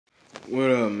What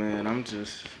up, man? I'm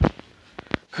just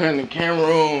cutting the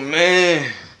camera on, man.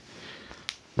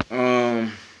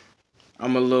 Um,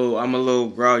 I'm a little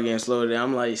groggy and slow today.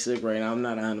 I'm like sick right now. I'm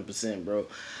not 100%, bro.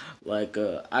 Like,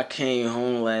 I came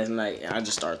home last night and I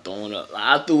just started throwing up. Like,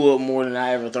 I threw up more than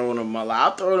I ever thrown up in my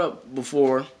life. I've thrown up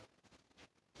before,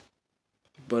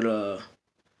 but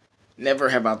never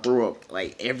have I threw up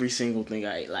like every single thing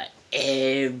I ate, like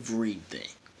everything.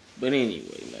 But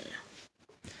anyway, man.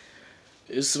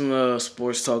 It's some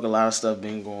sports talk. A lot of stuff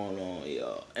been going on,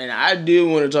 y'all. And I do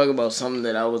want to talk about something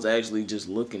that I was actually just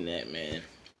looking at, man.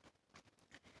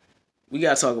 We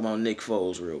got to talk about Nick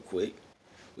Foles real quick.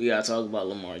 We got to talk about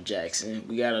Lamar Jackson.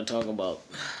 We got to talk about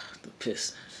the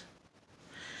Pistons.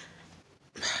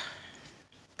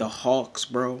 The Hawks,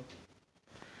 bro.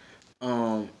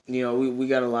 We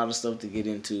got a lot of stuff to get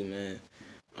into, man.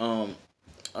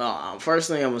 First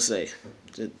thing I'm going to say,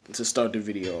 to start the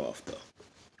video off, though.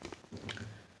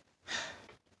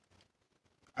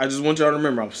 I just want y'all to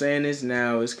remember, I'm saying this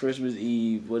now. It's Christmas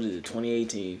Eve. What is it,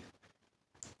 2018?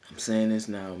 I'm saying this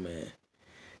now, man.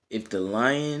 If the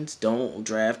Lions don't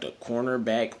draft a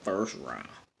cornerback first round,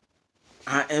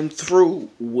 I am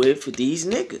through with these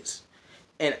niggas.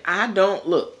 And I don't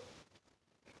look,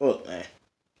 man.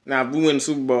 Now, if we win the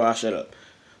Super Bowl, I'll shut up.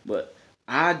 But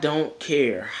I don't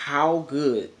care how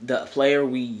good the player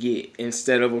we get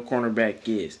instead of a cornerback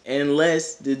is.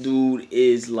 Unless the dude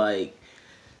is like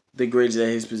the greatest at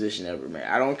his position ever, man.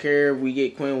 I don't care if we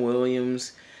get Quinn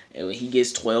Williams and he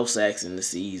gets 12 sacks in the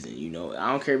season, I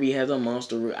don't care if he has a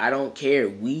monster. I don't care.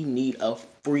 We need a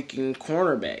freaking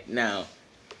cornerback. Now,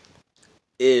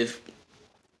 if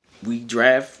we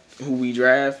draft who we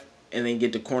draft and then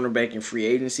get the cornerback in free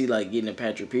agency, like getting a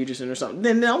Patrick Peterson or something,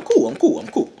 then I'm cool. I'm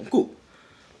cool.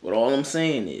 But all I'm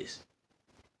saying is,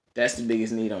 that's the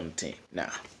biggest need on the team.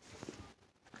 Now,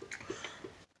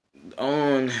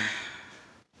 on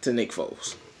to Nick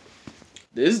Foles.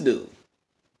 This dude,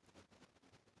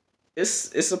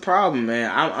 it's a problem, man.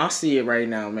 I see it right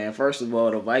now, man. First of all,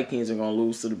 the Vikings are gonna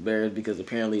lose to the Bears because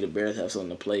apparently the Bears have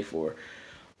something to play for.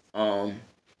 Because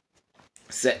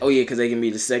they can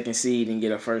be the second seed and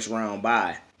get a first round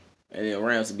bye, and then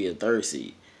Rams will be a third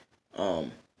seed. But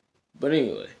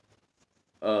anyway,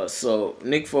 so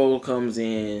Nick Foles comes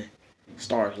in,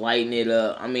 starts lighting it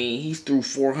up. I mean, he's threw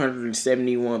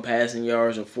 471 passing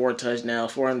yards and 4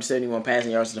 touchdowns, 471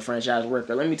 passing yards to the franchise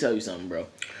record. Let me tell you something, bro.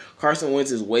 Carson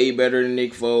Wentz is way better than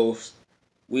Nick Foles.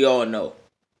 We all know.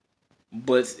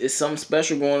 But it's something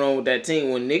special going on with that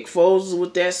team. When Nick Foles is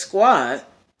with that squad,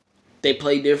 they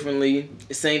play differently.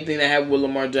 The same thing that happened with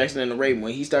Lamar Jackson and the Ravens.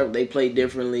 When he started, they play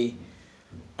differently.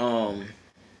 People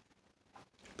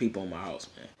in my house,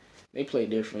 man. They play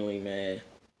differently, man.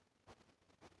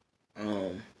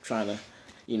 Trying to,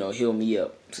 heal me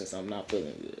up since I'm not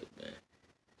feeling good, man.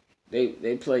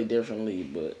 They play differently,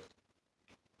 but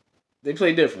they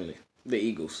play differently. The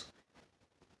Eagles.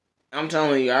 I'm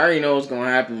telling you, I already know what's gonna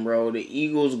happen, bro. The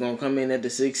Eagles are gonna come in at the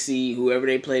 6th seed. Whoever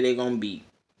they play, they gonna beat.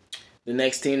 The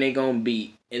next team they gonna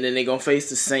beat, and then they gonna face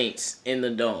the Saints in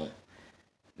the Dome.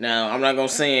 Now, I'm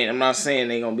not saying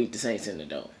they gonna beat the Saints in the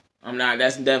Dome.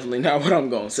 That's definitely not what I'm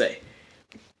gonna say.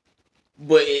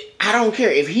 But I don't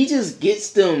care if he just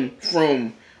gets them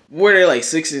from where they're like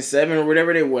 6 and 7 or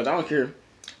whatever they was. I don't care,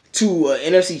 to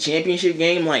an NFC Championship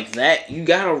game like that. You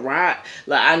gotta ride.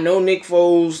 Like, I know Nick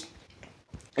Foles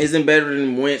isn't better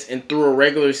than Wentz, and through a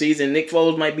regular season, Nick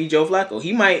Foles might be Joe Flacco.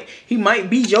 He might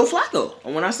be Joe Flacco.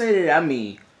 And when I say that, I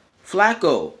mean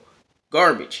Flacco,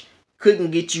 garbage. Couldn't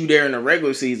get you there in the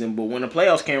regular season, but when the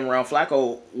playoffs came around,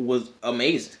 Flacco was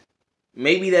amazing.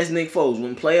 Maybe that's Nick Foles.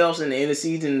 When playoffs and the end of the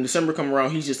season in December come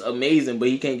around, he's just amazing, but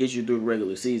he can't get you through the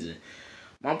regular season.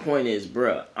 My point is,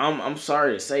 bruh, I'm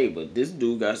sorry to say, but this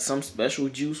dude got some special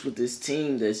juice with this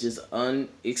team that's just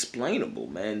unexplainable,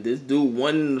 man. This dude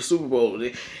won the Super Bowl.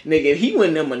 Nigga, if he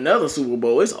win them another Super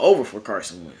Bowl, it's over for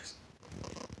Carson Wentz.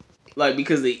 Like,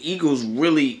 because the Eagles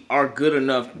really are good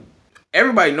enough.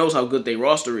 Everybody knows how good their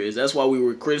roster is. That's why we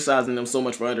were criticizing them so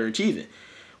much for underachieving.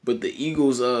 But the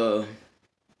Eagles,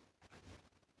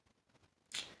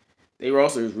 their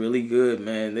roster is really good,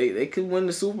 man. They could win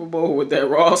the Super Bowl with that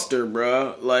roster,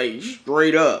 bro. Like,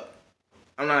 straight up.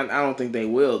 I don't think they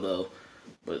will, though.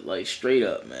 But, like, straight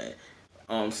up, man.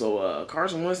 So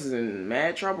Carson Wentz is in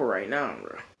mad trouble right now,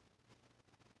 bro.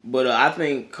 But I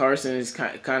think Carson is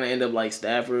kind of end up like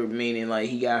Stafford, meaning like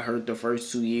he got hurt the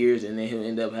first 2 years and then he'll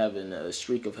end up having a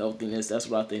streak of healthiness. That's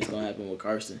what I think is going to happen with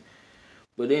Carson.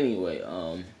 But anyway,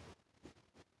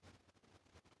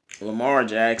 Lamar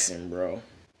Jackson, bro.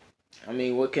 I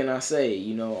mean, what can I say?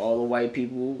 All the white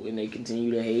people, and they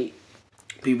continue to hate.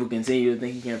 People continue to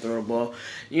think he can't throw the ball.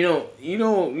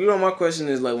 My question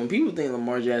is, like, when people think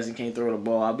Lamar Jackson can't throw the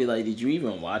ball, I'll be like, did you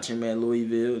even watch him at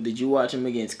Louisville? Did you watch him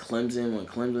against Clemson when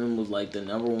Clemson was like the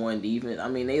 #1 defense? I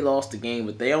mean, they lost the game,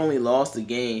 but they only lost the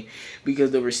game because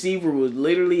the receiver was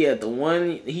literally at the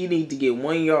one he needed to get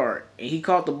 1 yard, and he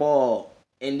caught the ball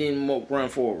and didn't run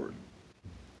forward.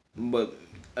 But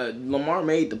Lamar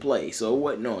made the play, so it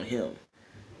wasn't on him.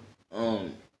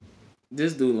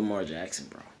 This dude Lamar Jackson,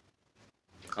 bro.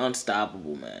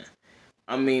 Unstoppable, man.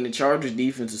 I mean, the Chargers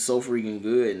defense is so freaking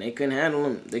good, and they couldn't handle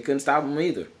him. They couldn't stop him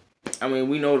either. I mean,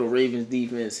 we know the Ravens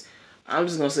defense. I'm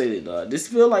just gonna say that, dog. This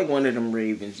feel like one of them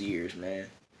Ravens years, man.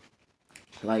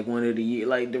 Like one of the years,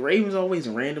 like the Ravens always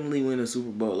randomly win a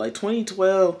Super Bowl. Like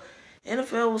 2012,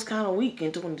 NFL was kind of weak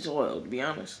in 2012, to be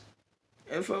honest.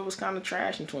 NFL was kind of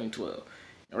trash in 2012.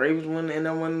 The Ravens ended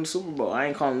up winning the Super Bowl. I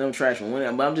ain't calling them trash for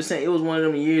winning, but I'm just saying it was one of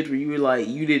them years where you were like,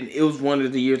 it was one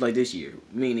of the years like this year.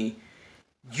 Meaning,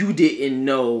 you didn't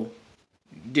know,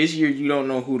 this year you don't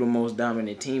know who the most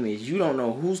dominant team is. You don't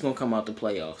know who's going to come out the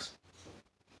playoffs.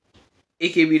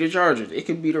 It could be the Chargers. It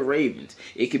could be the Ravens.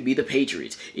 It could be the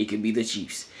Patriots. It could be the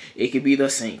Chiefs. It could be the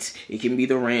Saints. It can be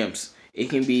the Rams. It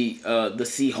can be the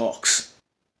Seahawks.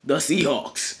 The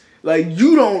Seahawks. Like,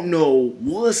 you don't know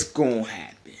what's going to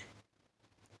happen.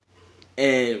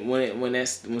 And when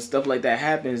stuff like that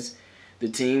happens, the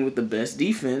team with the best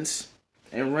defense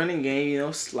and running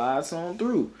game, slides on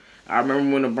through. I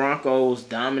remember when the Broncos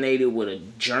dominated with a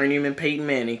journeyman Peyton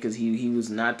Manning, because he was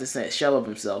not the shell of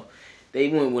himself. They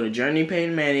went with a journeyman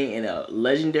Peyton Manning and a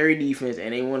legendary defense,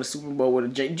 and they won a Super Bowl with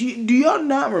a. Do y'all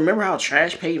not remember how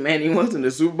trash Peyton Manning was in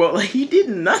the Super Bowl? Like, he did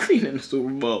nothing in the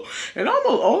Super Bowl. And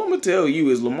all I'm gonna tell you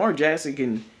is Lamar Jackson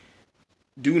can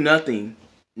do nothing.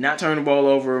 Not turn the ball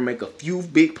over, make a few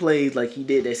big plays like he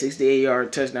did that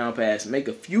 68-yard touchdown pass, make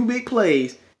a few big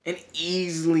plays, and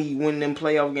easily win them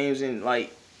playoff games. And,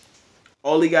 like,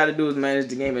 all he got to do is manage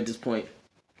the game at this point.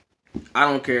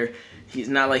 I don't care. He's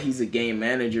not like he's a game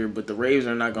manager, but the Ravens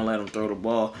are not going to let him throw the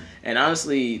ball. And,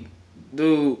 honestly,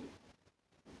 dude,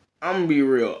 I'm going to be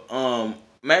real.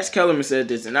 Max Kellerman said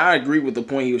this, and I agree with the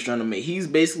point he was trying to make. He's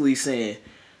basically saying,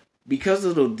 because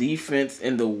of the defense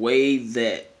and the way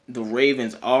that the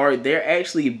Ravens are, they're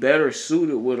actually better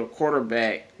suited with a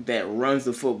quarterback that runs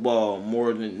the football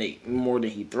more than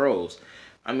he throws.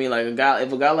 I mean, like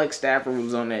if a guy like Stafford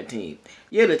was on that team,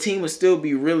 yeah, the team would still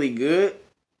be really good,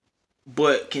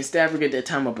 but can Stafford get that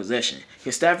time of possession?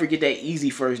 Can Stafford get that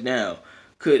easy first down?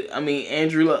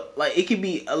 Andrew Luck, like, it could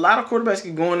be a lot of quarterbacks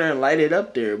could go in there and light it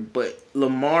up there, but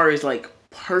Lamar is like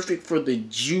perfect for the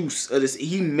juice of this.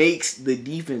 He makes the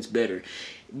defense better.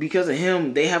 Because of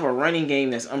him, they have a running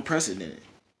game that's unprecedented.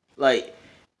 Like,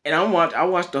 and I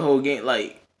watched the whole game.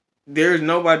 Like, there's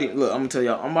nobody. Look, I'm gonna tell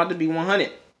y'all, I'm about to be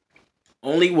 100.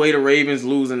 Only way the Ravens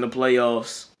lose in the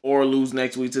playoffs or lose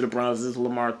next week to the Browns is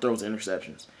Lamar throws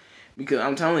interceptions. Because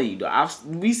I'm telling you,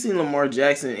 we seen Lamar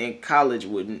Jackson in college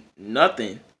with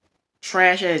nothing.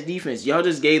 Trash ass defense. Y'all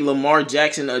just gave Lamar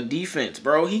Jackson a defense,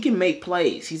 bro. He can make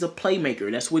plays. He's a playmaker.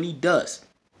 That's what he does.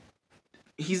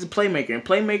 He's a playmaker, and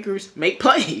playmakers make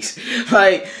plays.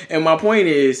 Like, and my point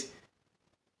is,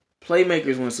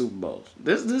 playmakers win Super Bowls.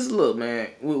 This look, man.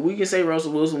 We can say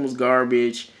Russell Wilson was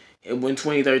garbage, and when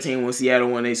 2013 when Seattle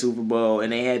won a Super Bowl,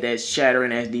 and they had that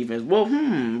shattering ass defense. Well,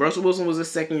 Russell Wilson was a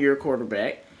second-year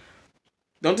quarterback.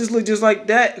 Don't this look just like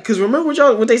that? Because remember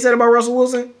what they said about Russell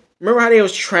Wilson? Remember how they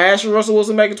was trash for Russell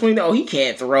Wilson back in 20? Oh, he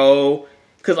can't throw.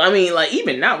 Because, I mean, like,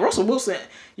 even now, Russell Wilson,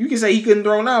 you can say he couldn't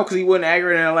throw now because he wasn't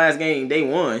accurate in the last game. They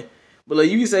won. But,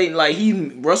 like, you can say, like,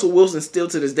 Russell Wilson still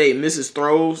to this day misses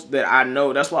throws that I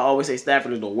know. That's why I always say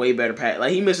Stafford is a way better pass.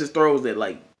 Like, he misses throws that,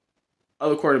 like,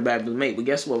 other quarterbacks would make. But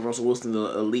guess what? Russell Wilson's an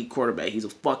elite quarterback. He's a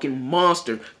fucking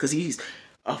monster because he's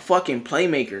a fucking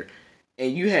playmaker.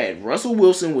 And you had Russell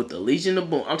Wilson with the Legion of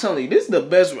Boom. I'm telling you, this is the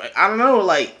best. I don't know,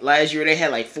 like, last year they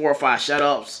had, like, 4 or 5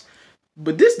 shutout.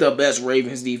 But this is the best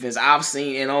Ravens defense I've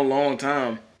seen in a long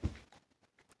time.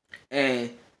 And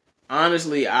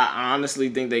honestly, I honestly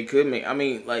think they could make. I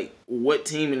mean, like, what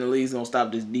team in the league is going to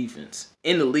stop this defense?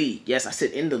 In the league. Yes, I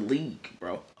said in the league,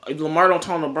 bro. If Lamar don't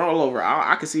turn the ball over,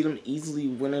 I could see them easily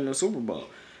winning the Super Bowl.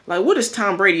 Like, what is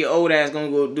Tom Brady, old ass,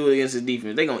 going to go do against the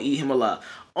defense? They're going to eat him alive.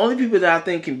 Only people that I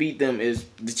think can beat them is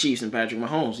the Chiefs and Patrick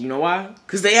Mahomes. You know why?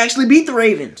 Because they actually beat the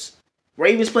Ravens.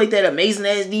 Ravens played that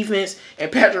amazing-ass defense,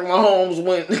 and Patrick Mahomes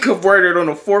went converted on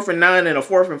a 4th and 9 and a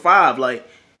 4th and 5. Like,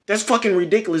 that's fucking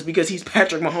ridiculous because he's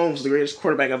Patrick Mahomes, the greatest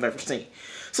quarterback I've ever seen.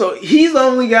 So, he's the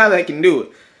only guy that can do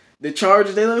it. The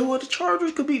Chargers, they're like, well, the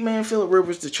Chargers could beat, man, Phillip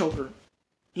Rivers, the choker.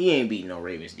 He ain't beating no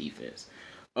Ravens defense.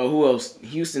 Oh, who else?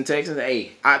 Houston Texans.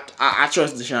 Hey, I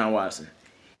trust Deshaun Watson.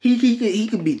 He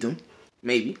could beat them,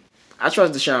 maybe. I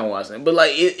trust Deshaun Watson, but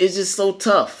like it's just so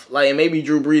tough. Like, and maybe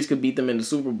Drew Brees could beat them in the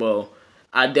Super Bowl.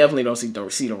 I definitely don't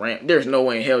see the Rams. There's no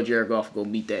way in hell Jared Goff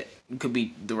could beat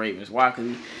the Ravens. Why?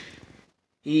 Because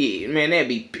man, it'd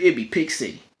be pick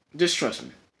city. Just trust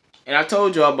me. And I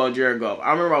told y'all about Jared Goff.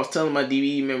 I remember I was telling my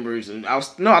DBE members, and I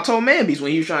told Manbeast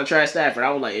when he was trying to try Stafford.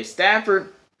 I was like, if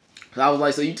Stafford, I was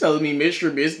like, so you telling me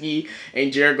Mr. Trubisky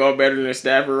and Jared Goff better than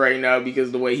Stafford right now because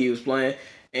of the way he was playing?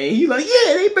 And he's like,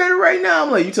 yeah, they better right now.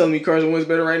 I'm like, you telling me Carson Wentz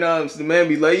better right now? And the man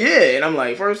be like, yeah. And I'm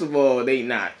like, first of all, they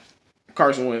not.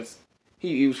 Carson Wentz,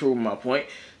 he was proving my point.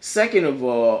 Second of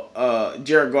all,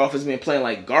 Jared Goff has been playing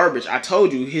like garbage. I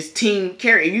told you, his team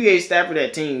carry. If you gave Stafford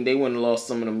that team, they wouldn't have lost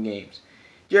some of them games.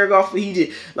 Jared Goff,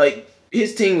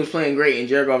 his team was playing great, and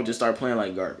Jared Goff just started playing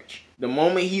like garbage. The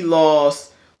moment he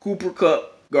lost Cooper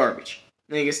Kupp, garbage.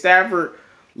 Nigga, Stafford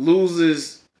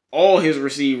loses all his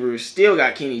receivers, still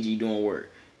got Kenny G doing work.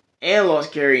 And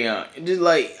lost Carry-On. Just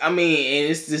like, and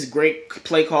it's this great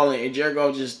play calling, and Jared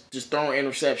Goff just throwing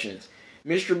interceptions.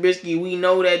 Mr. Trubisky, we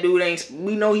know that dude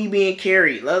we know he being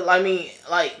carried.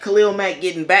 Like Khalil Mack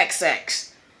getting back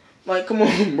sacks. Like, come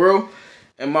on, bro.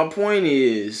 And my point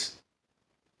is,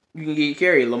 you can get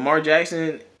carried. Lamar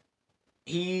Jackson,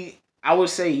 I would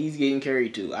say he's getting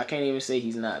carried too. I can't even say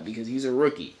he's not because he's a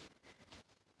rookie.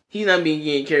 He's not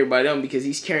getting carried by them because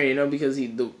he's carrying them because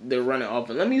they're running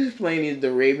offense. Let me explain the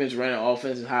Ravens running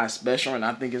offense and how it's special, and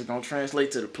I think it's going to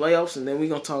translate to the playoffs, and then we're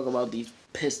going to talk about these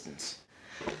Pistons.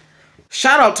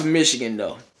 Shout out to Michigan,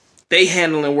 though. They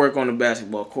handling work on the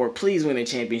basketball court. Please win a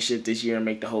championship this year and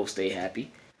make the whole state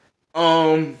happy.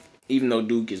 Even though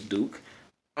Duke is Duke.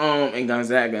 And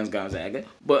Gonzaga is Gonzaga.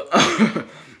 But,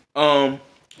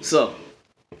 so,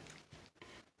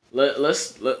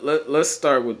 let's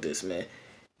start with this, man.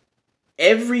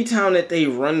 Every time that they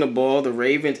run the ball, the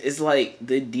Ravens, it's like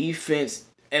the defense,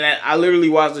 and I literally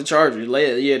watched the Chargers.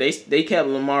 Yeah, they kept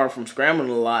Lamar from scrambling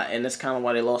a lot, and that's kind of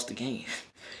why they lost the game.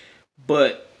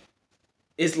 But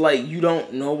it's like you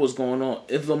don't know what's going on.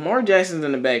 If Lamar Jackson's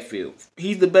in the backfield,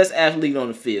 he's the best athlete on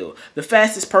the field, the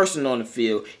fastest person on the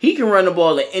field. He can run the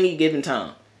ball at any given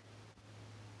time.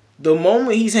 The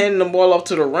moment he's handing the ball off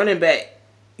to the running back,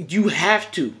 you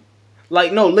have to.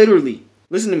 Like, no, literally.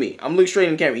 Listen to me. I'm looking straight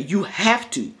in the camera. You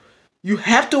have to. You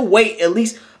have to wait at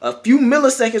least a few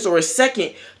milliseconds or a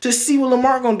second to see what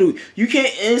Lamar gonna do. You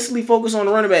can't instantly focus on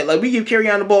the running back. Like, we give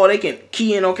Carry-On the ball, they can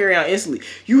key in on Carry-On instantly.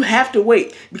 You have to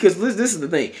wait because this is the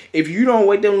thing. If you don't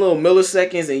wait them little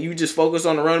milliseconds and you just focus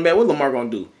on the running back, what Lamar gonna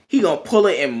do? He gonna pull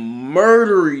it and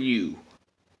murder you.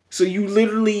 So you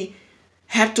literally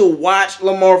have to watch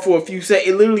Lamar for a few seconds.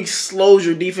 It literally slows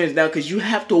your defense down because you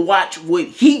have to watch what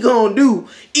he gonna do,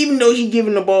 even though he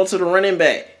giving the ball to the running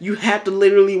back. You have to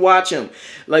literally watch him.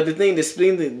 Like, the thing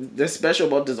that's special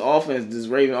about this offense, this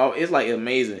Raven offense, it's like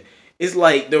amazing. It's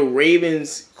like the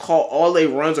Ravens all their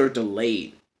runs are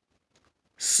delayed.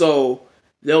 So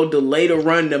they'll delay the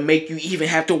run to make you even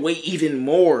have to wait even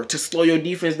more, to slow your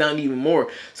defense down even more.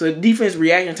 So the defense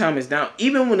reaction time is down.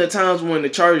 Even when the times when the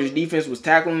Chargers defense was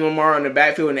tackling Lamar in the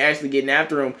backfield and actually getting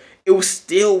after him, it was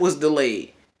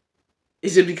delayed.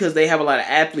 It's just because they have a lot of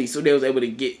athletes, so they was able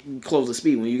to close the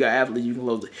speed. When you got athletes, you can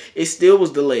close it. It still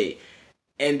was delayed.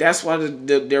 And that's why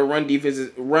their run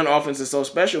offense is so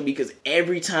special, because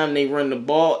every time they run the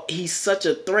ball, he's such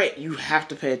a threat. You have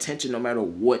to pay attention no matter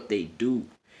what they do.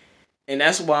 And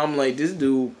that's why I'm like, this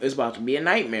dude is about to be a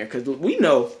nightmare. Because we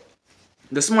know,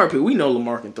 the smart people, we know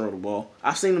Lamar can throw the ball.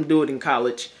 I've seen him do it in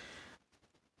college.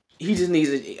 He just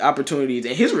needs opportunities.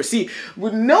 And his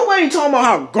nobody talking about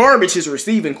how garbage his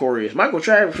receiving core is. Michael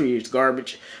Crabtree is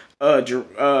garbage.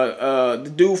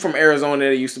 The dude from Arizona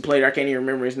that used to play there, I can't even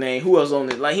remember his name. Who else on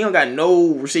it? Like, he don't got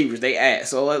no receivers. They ask.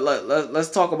 So let's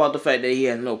talk about the fact that he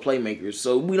has no playmakers.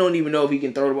 So we don't even know if he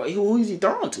can throw the ball. Who is he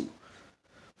throwing to?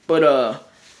 But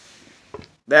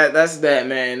that's that,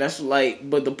 man. That's like,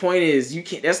 but the point is, you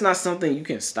can't. That's not something you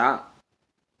can stop.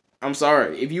 I'm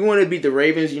sorry. If you want to beat the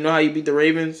Ravens, you know how you beat the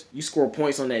Ravens? You score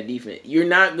points on that defense. You're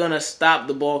not gonna stop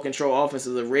the ball control offense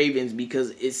of the Ravens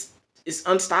because it's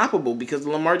unstoppable because of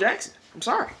Lamar Jackson. I'm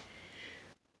sorry.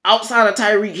 Outside of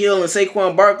Tyreek Hill and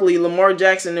Saquon Barkley, Lamar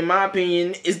Jackson, in my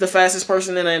opinion, is the fastest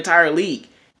person in the entire league.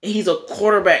 And he's a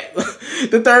quarterback.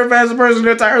 The third fastest person in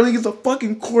the entire league is a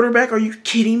fucking quarterback. Are you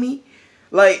kidding me?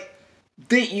 Like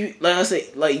I say,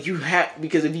 you have,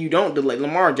 because if you don't delay,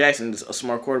 Lamar Jackson is a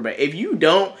smart quarterback. If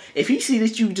he see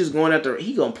that you just going after,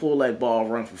 he gonna pull that ball,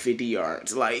 run for 50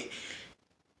 yards. Like,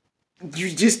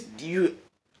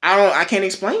 I can't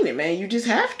explain it, man. You just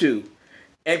have to.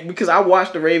 And because I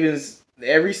watched the Ravens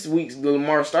every week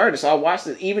Lamar started, so I watched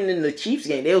it even in the Chiefs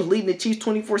game. They was leading the Chiefs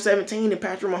 24-17, and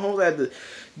Patrick Mahomes had to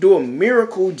do a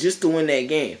miracle just to win that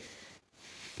game.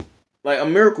 Like, a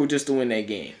miracle just to win that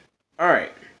game. All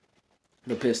right.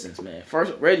 The Pistons, man.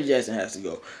 First, Reggie Jackson has to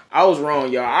go. I was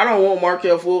wrong, y'all. I don't want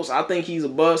Markelle Fultz. I think he's a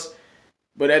bust.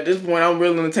 But at this point, I'm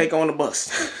willing to take on the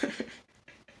bust.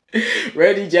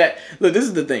 Reggie Jackson. Look, this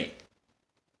is the thing.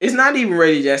 It's not even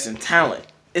Reggie Jackson's talent.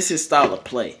 It's his style of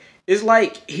play. It's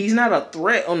like he's not a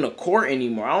threat on the court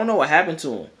anymore. I don't know what happened to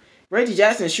him. Reggie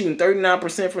Jackson is shooting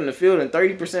 39% from the field and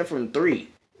 30% from 3.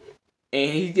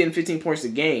 And he's getting 15 points a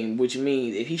game, which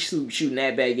means if he's shooting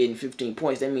that bad, getting 15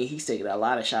 points, that means he's taking a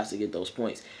lot of shots to get those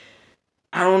points.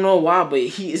 I don't know why, but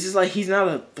it's just like he's not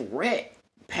a threat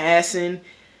passing.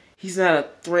 He's not a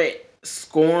threat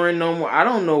scoring no more. I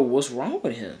don't know what's wrong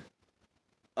with him.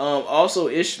 Also,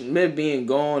 Ish Smith being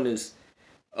gone is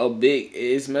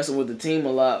messing with the team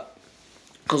a lot.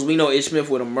 Because we know Ish Smith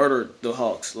would have murdered the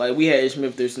Hawks. Like, we had Ish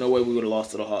Smith, there's no way we would have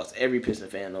lost to the Hawks. Every Piston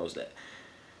fan knows that.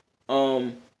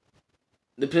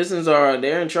 The Pistons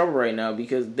they're in trouble right now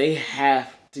because they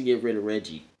have to get rid of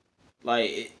Reggie.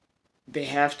 Like, they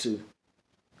have to.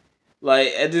 Like,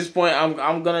 at this point,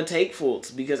 I'm gonna take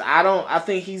Fultz because I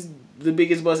think he's the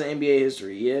biggest bust in NBA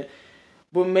history, yeah.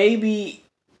 But maybe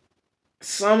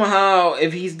somehow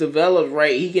if he's developed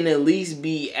right, he can at least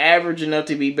be average enough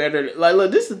to be better. Like,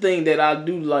 look, this is the thing that I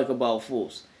do like about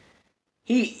Fultz.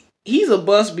 He's a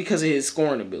bust because of his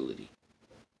scoring ability.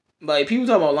 Like, people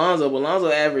talk about Lonzo, but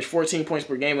Lonzo averaged 14 points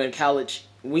per game in college.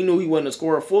 We knew he wasn't a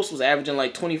scorer. Fultz was averaging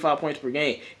like 25 points per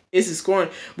game. It's his scoring.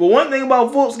 But one thing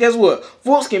about Fultz, guess what?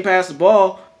 Fultz can pass the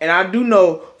ball, and I do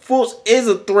know Fultz is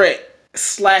a threat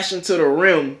slashing to the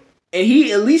rim, and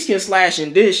he at least can slash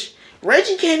and dish.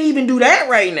 Reggie can't even do that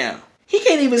right now. He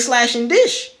can't even slash and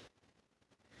dish.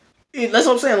 That's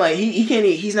what I'm saying. Like, he can't.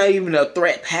 He's not even a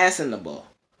threat passing the ball.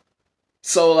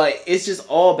 So, like, it's just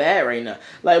all bad right now.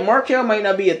 Like, Markelle might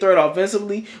not be a threat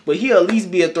offensively, but he'll at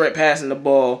least be a threat passing the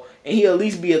ball, and he'll at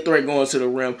least be a threat going to the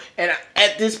rim. And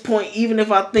at this point, even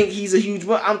if I think he's a huge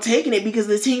bust, I'm taking it because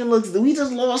the team we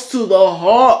just lost to the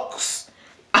Hawks.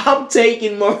 I'm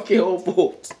taking Markelle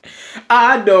Fultz.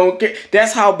 I don't care.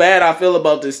 That's how bad I feel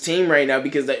about this team right now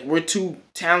because we're too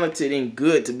talented and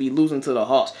good to be losing to the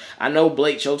Hawks. I know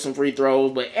Blake choked some free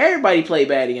throws, but everybody played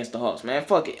bad against the Hawks, man.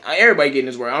 Fuck it. Everybody getting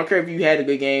this work. I don't care if you had a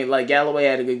good game, like Galloway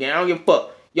had a good game. I don't give a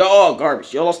fuck. Y'all all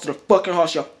garbage. Y'all lost to the fucking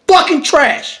Hawks. Y'all fucking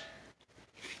trash.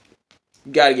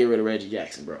 You gotta get rid of Reggie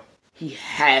Jackson, bro. He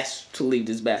has to leave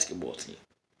this basketball team.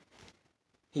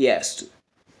 He has to.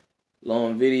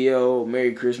 Long video.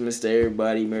 Merry Christmas to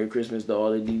everybody. Merry Christmas to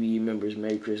all the DVE members.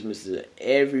 Merry Christmas to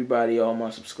everybody, all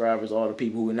my subscribers, all the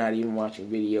people who are not even watching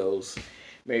videos.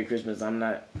 Merry Christmas. I'm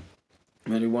not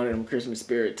really one of them Christmas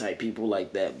spirit type people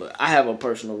like that, but I have a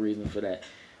personal reason for that.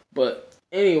 But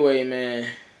anyway, man,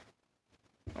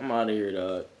 I'm out of here,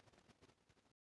 dog.